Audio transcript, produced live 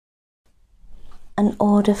An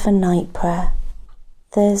order for night prayer.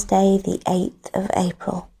 Thursday, the 8th of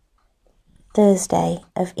April, Thursday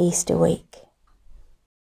of Easter week.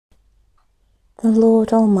 The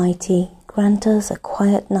Lord Almighty grant us a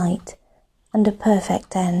quiet night and a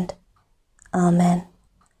perfect end. Amen.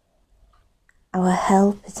 Our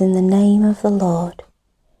help is in the name of the Lord,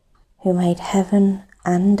 who made heaven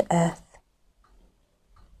and earth.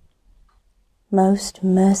 Most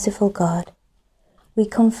merciful God, we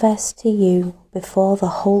confess to you before the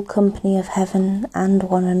whole company of heaven and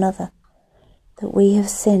one another that we have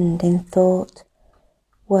sinned in thought,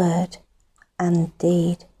 word, and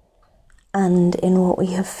deed, and in what we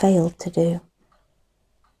have failed to do.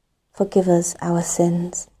 Forgive us our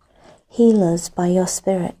sins, heal us by your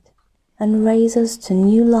Spirit, and raise us to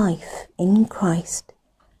new life in Christ.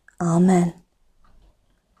 Amen.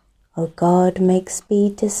 O God, make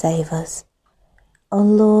speed to save us. O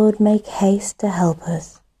Lord, make haste to help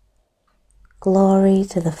us. Glory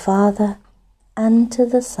to the Father, and to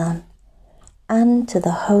the Son, and to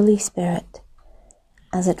the Holy Spirit,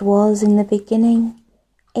 as it was in the beginning,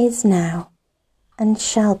 is now, and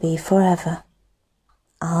shall be forever.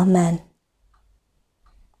 Amen.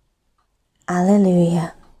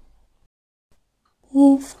 Alleluia.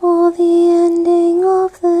 Before the ending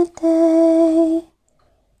of the day,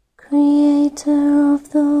 Creator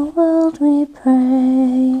of the world, we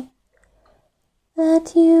pray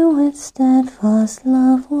that you with steadfast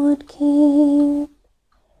love would keep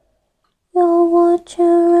your watch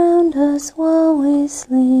around us while we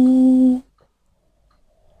sleep.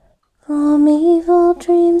 From evil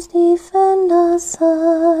dreams defend our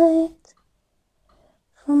sight,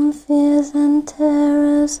 from fears and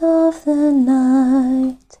terrors of the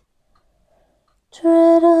night.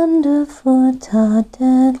 Tread underfoot our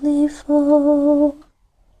deadly foe,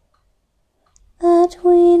 that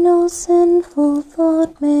we no sinful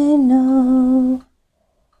thought may know.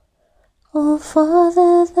 O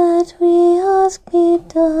Father, that we ask be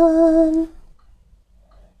done,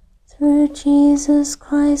 through Jesus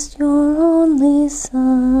Christ, your only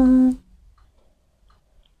Son,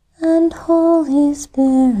 and Holy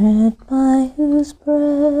Spirit, by whose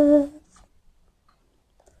breath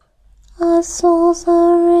our souls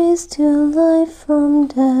are raised to life from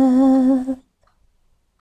death.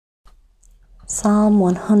 Psalm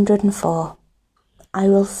 104. I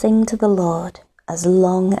will sing to the Lord as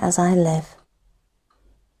long as I live.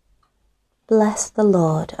 Bless the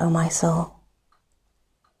Lord, O my soul.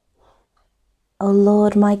 O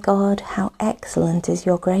Lord my God, how excellent is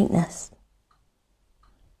your greatness.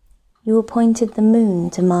 You appointed the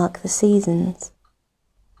moon to mark the seasons,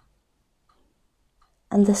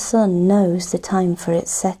 and the sun knows the time for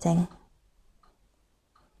its setting.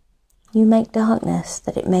 You make darkness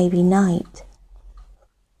that it may be night,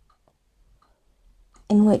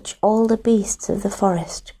 in which all the beasts of the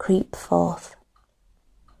forest creep forth.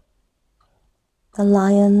 The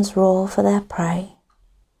lions roar for their prey,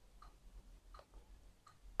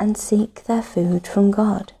 and seek their food from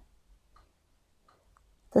God.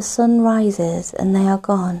 The sun rises and they are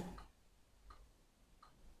gone,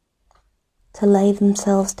 to lay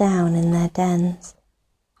themselves down in their dens.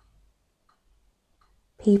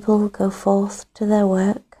 People go forth to their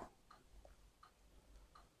work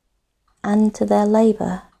and to their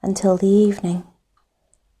labour until the evening.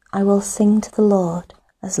 I will sing to the Lord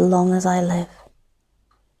as long as I live.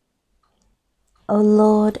 O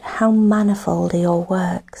Lord, how manifold are your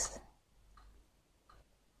works!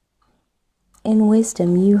 In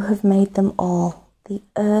wisdom you have made them all. The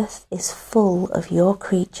earth is full of your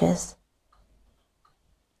creatures.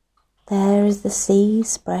 There is the sea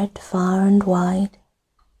spread far and wide,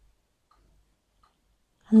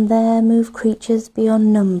 and there move creatures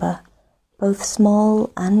beyond number, both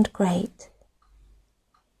small and great.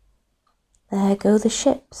 There go the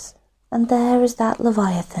ships, and there is that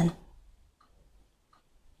Leviathan,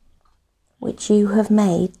 which you have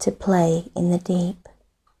made to play in the deep.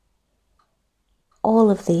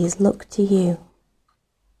 All of these look to you,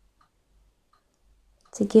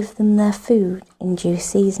 to give them their food in due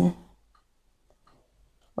season.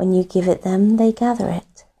 When you give it them, they gather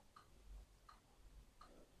it.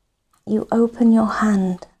 You open your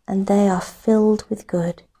hand, and they are filled with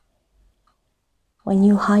good. When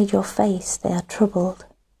you hide your face, they are troubled.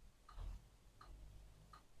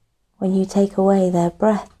 When you take away their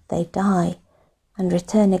breath, they die and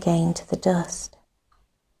return again to the dust.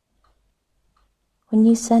 When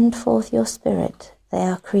you send forth your Spirit, they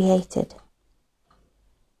are created,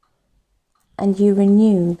 and you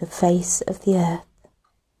renew the face of the earth.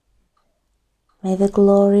 May the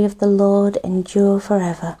glory of the Lord endure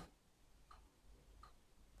forever.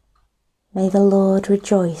 May the Lord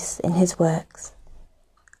rejoice in his works.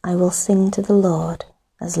 I will sing to the Lord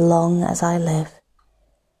as long as I live.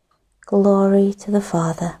 Glory to the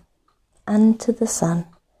Father, and to the Son,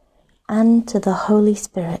 and to the Holy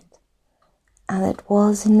Spirit, as it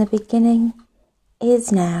was in the beginning,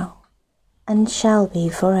 is now, and shall be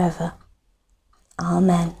forever.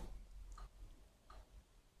 Amen.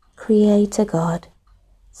 Creator God,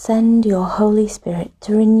 send your Holy Spirit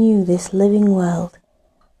to renew this living world,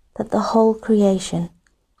 that the whole creation,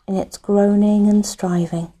 in its groaning and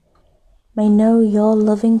striving, may know your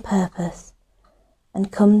loving purpose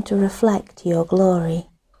and come to reflect your glory.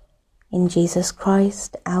 In Jesus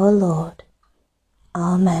Christ our Lord.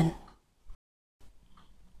 Amen.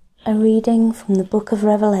 A reading from the Book of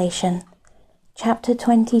Revelation, chapter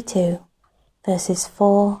 22, verses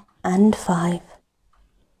 4 and 5.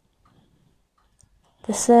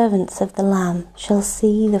 The servants of the Lamb shall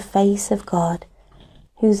see the face of God,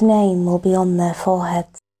 whose name will be on their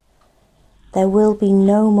foreheads. There will be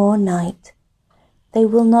no more night. They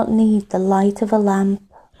will not need the light of a lamp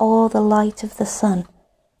or the light of the sun,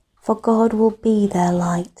 for God will be their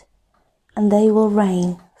light, and they will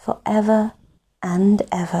reign for ever and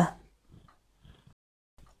ever.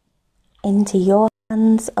 Into your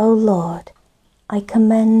hands, O Lord, I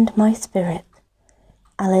commend my spirit.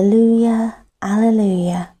 Alleluia,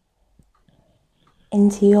 alleluia.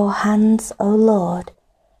 Into your hands, O Lord,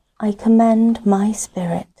 I commend my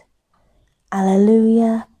spirit.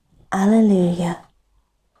 Alleluia, alleluia.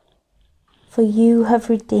 For you have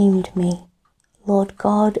redeemed me, Lord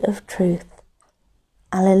God of truth.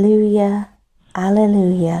 Alleluia,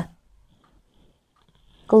 alleluia.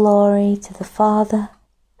 Glory to the Father,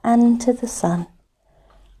 and to the Son,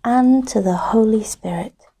 and to the Holy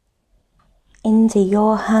Spirit. Into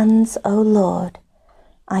your hands, O Lord,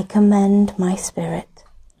 I commend my spirit.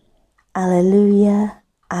 Alleluia,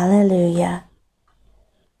 alleluia.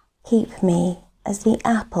 Keep me as the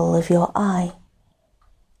apple of your eye.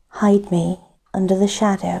 Hide me under the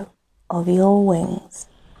shadow of your wings.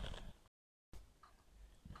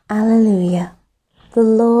 Alleluia. The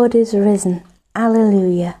Lord is risen.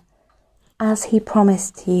 Alleluia. As he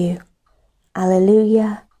promised to you.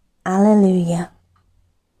 Alleluia, alleluia.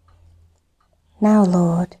 Now,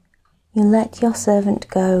 Lord, you let your servant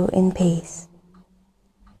go in peace.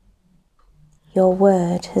 Your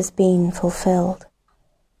word has been fulfilled.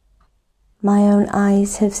 My own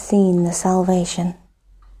eyes have seen the salvation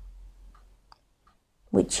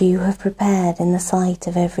which you have prepared in the sight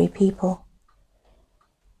of every people,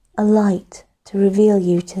 a light to reveal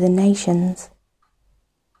you to the nations,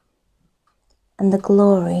 and the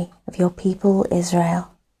glory of your people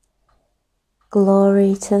Israel.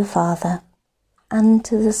 Glory to the Father, and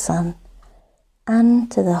to the Son,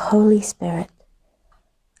 and to the Holy Spirit,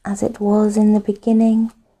 as it was in the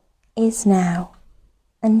beginning, is now,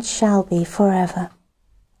 and shall be forever.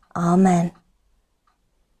 Amen.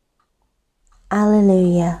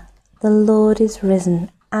 Alleluia. The Lord is risen.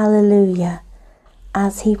 Alleluia.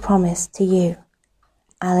 As he promised to you.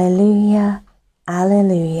 Alleluia.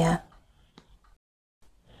 Alleluia.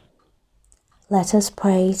 Let us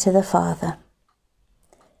pray to the Father.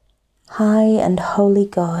 High and holy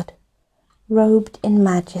God, robed in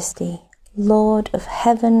majesty, Lord of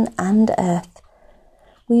heaven and earth,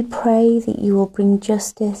 we pray that you will bring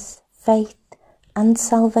justice, faith, and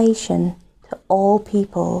salvation to all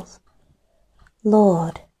peoples.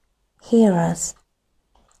 Lord, hear us.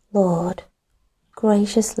 Lord,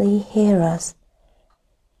 graciously hear us.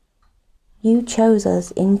 You chose us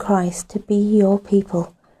in Christ to be your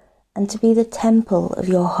people and to be the temple of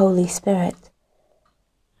your Holy Spirit.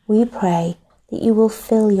 We pray that you will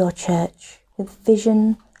fill your church with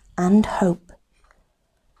vision and hope.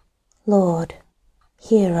 Lord,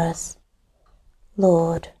 hear us.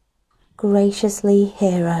 Lord, graciously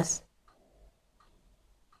hear us.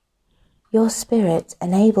 Your Spirit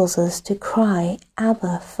enables us to cry,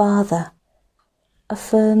 Abba, Father,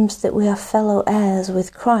 affirms that we are fellow heirs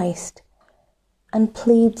with Christ, and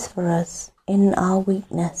pleads for us in our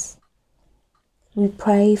weakness. We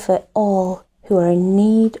pray for all who are in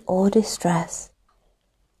need or distress.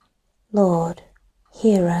 Lord,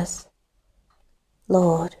 hear us.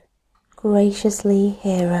 Lord, graciously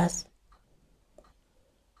hear us.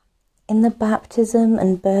 In the baptism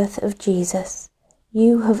and birth of Jesus,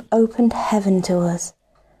 you have opened heaven to us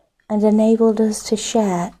and enabled us to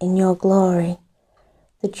share in your glory,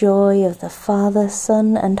 the joy of the Father,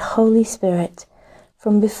 Son, and Holy Spirit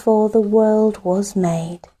from before the world was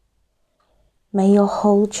made. May your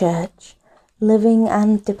whole church, living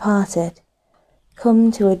and departed,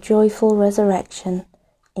 come to a joyful resurrection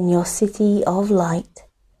in your city of light.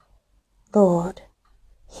 Lord,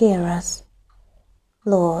 hear us.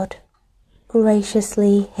 Lord,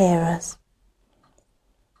 graciously hear us.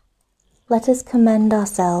 Let us commend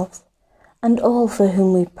ourselves and all for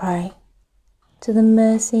whom we pray to the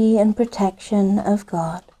mercy and protection of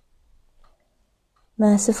God.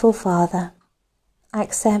 Merciful Father,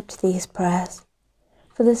 accept these prayers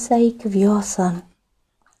for the sake of your Son,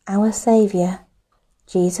 our Saviour,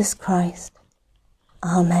 Jesus Christ.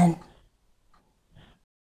 Amen.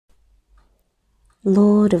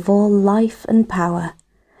 Lord of all life and power,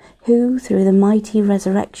 who through the mighty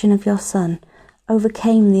resurrection of your Son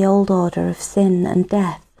overcame the old order of sin and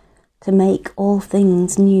death to make all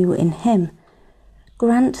things new in him,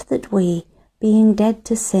 grant that we, being dead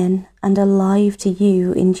to sin and alive to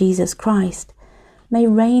you in Jesus Christ, may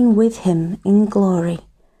reign with him in glory,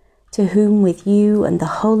 to whom with you and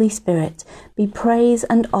the Holy Spirit be praise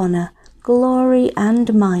and honour, glory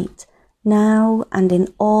and might, now and in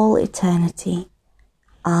all eternity.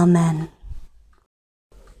 Amen.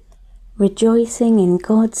 Rejoicing in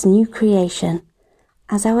God's new creation,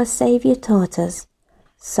 as our Saviour taught us,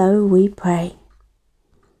 so we pray.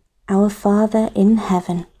 Our Father in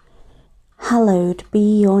heaven, hallowed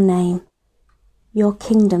be your name. Your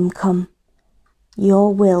kingdom come,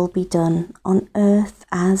 your will be done on earth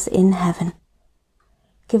as in heaven.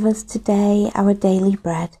 Give us today our daily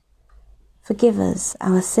bread. Forgive us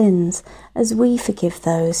our sins as we forgive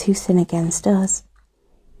those who sin against us.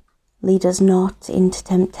 Lead us not into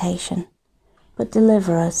temptation, but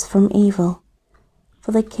deliver us from evil.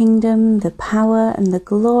 For the kingdom, the power, and the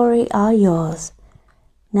glory are yours,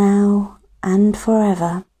 now and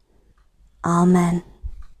forever. Amen.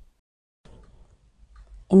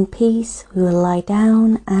 In peace we will lie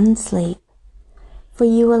down and sleep. For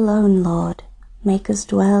you alone, Lord, make us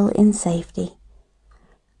dwell in safety.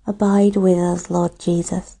 Abide with us, Lord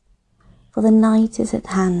Jesus, for the night is at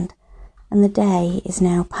hand, and the day is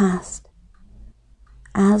now past.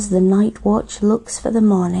 As the night watch looks for the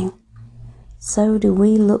morning, so do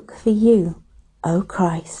we look for you, O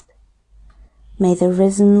Christ. May the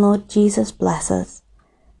risen Lord Jesus bless us.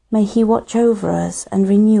 May he watch over us and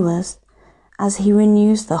renew us, as he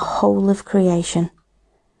renews the whole of creation.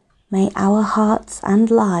 May our hearts and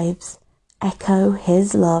lives echo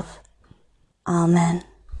his love. Amen.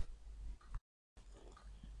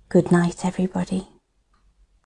 Good night, everybody.